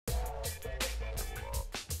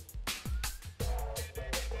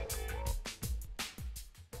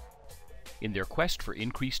In their quest for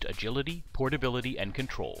increased agility, portability, and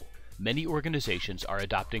control, many organizations are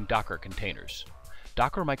adopting Docker containers.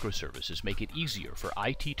 Docker microservices make it easier for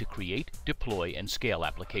IT to create, deploy, and scale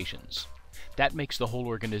applications. That makes the whole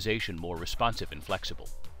organization more responsive and flexible.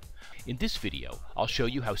 In this video, I'll show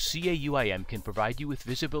you how UIM can provide you with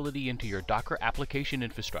visibility into your Docker application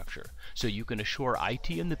infrastructure so you can assure IT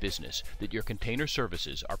and the business that your container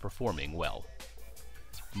services are performing well.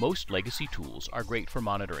 Most legacy tools are great for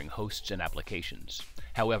monitoring hosts and applications.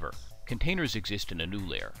 However, containers exist in a new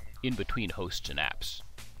layer, in between hosts and apps.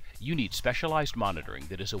 You need specialized monitoring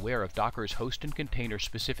that is aware of Docker's host and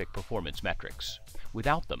container-specific performance metrics.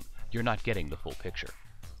 Without them, you're not getting the full picture.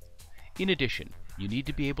 In addition, you need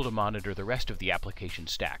to be able to monitor the rest of the application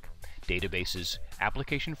stack, databases,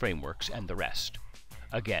 application frameworks, and the rest.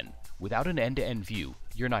 Again, without an end-to-end view,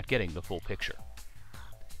 you're not getting the full picture.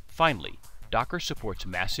 Finally, Docker supports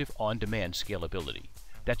massive on-demand scalability.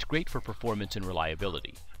 That's great for performance and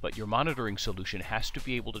reliability, but your monitoring solution has to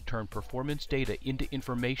be able to turn performance data into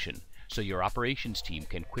information so your operations team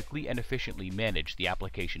can quickly and efficiently manage the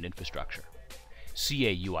application infrastructure.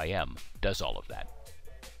 UIM does all of that.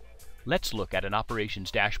 Let's look at an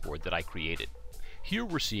operations dashboard that I created. Here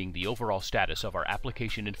we're seeing the overall status of our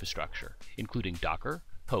application infrastructure, including Docker,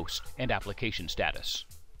 host, and application status.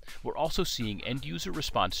 We're also seeing end-user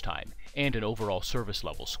response time and an overall service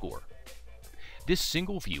level score. This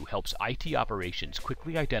single view helps IT operations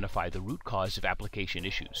quickly identify the root cause of application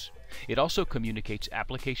issues. It also communicates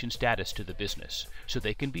application status to the business, so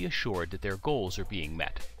they can be assured that their goals are being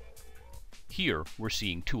met. Here, we're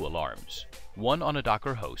seeing two alarms, one on a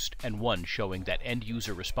Docker host and one showing that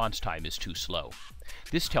end-user response time is too slow.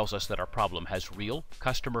 This tells us that our problem has real,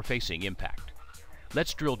 customer-facing impact.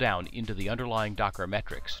 Let's drill down into the underlying Docker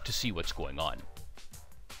metrics to see what's going on.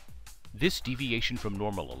 This deviation from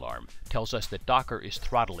normal alarm tells us that Docker is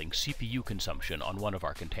throttling CPU consumption on one of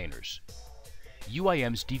our containers.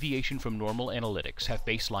 UIM's deviation from normal analytics have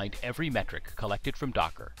baselined every metric collected from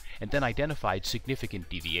Docker and then identified significant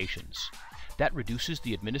deviations. That reduces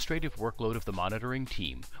the administrative workload of the monitoring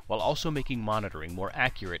team while also making monitoring more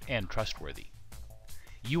accurate and trustworthy.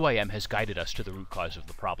 UIM has guided us to the root cause of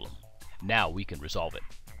the problem. Now we can resolve it.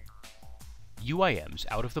 UIM's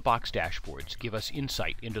out-of-the-box dashboards give us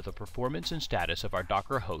insight into the performance and status of our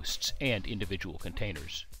Docker hosts and individual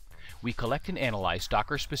containers. We collect and analyze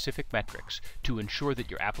Docker-specific metrics to ensure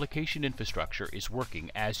that your application infrastructure is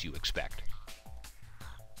working as you expect.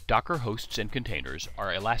 Docker hosts and containers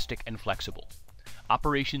are elastic and flexible.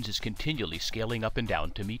 Operations is continually scaling up and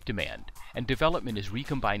down to meet demand, and development is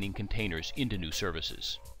recombining containers into new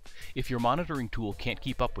services. If your monitoring tool can't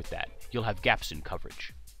keep up with that, you'll have gaps in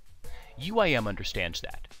coverage. UIM understands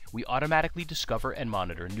that. We automatically discover and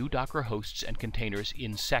monitor new Docker hosts and containers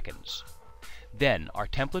in seconds. Then, our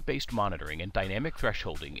template-based monitoring and dynamic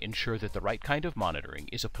thresholding ensure that the right kind of monitoring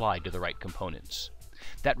is applied to the right components.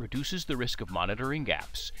 That reduces the risk of monitoring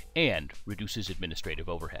gaps and reduces administrative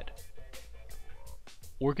overhead.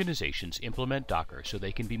 Organizations implement Docker so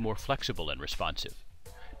they can be more flexible and responsive.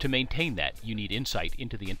 To maintain that, you need insight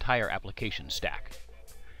into the entire application stack.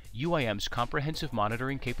 UIM's comprehensive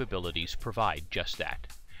monitoring capabilities provide just that.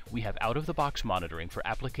 We have out-of-the-box monitoring for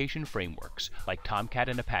application frameworks like Tomcat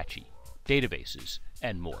and Apache, databases,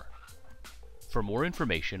 and more. For more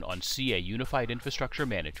information on CA Unified Infrastructure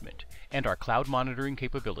Management and our cloud monitoring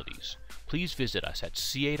capabilities, please visit us at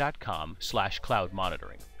ca.com/cloud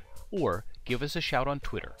monitoring or give us a shout on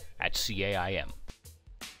Twitter @CAIM.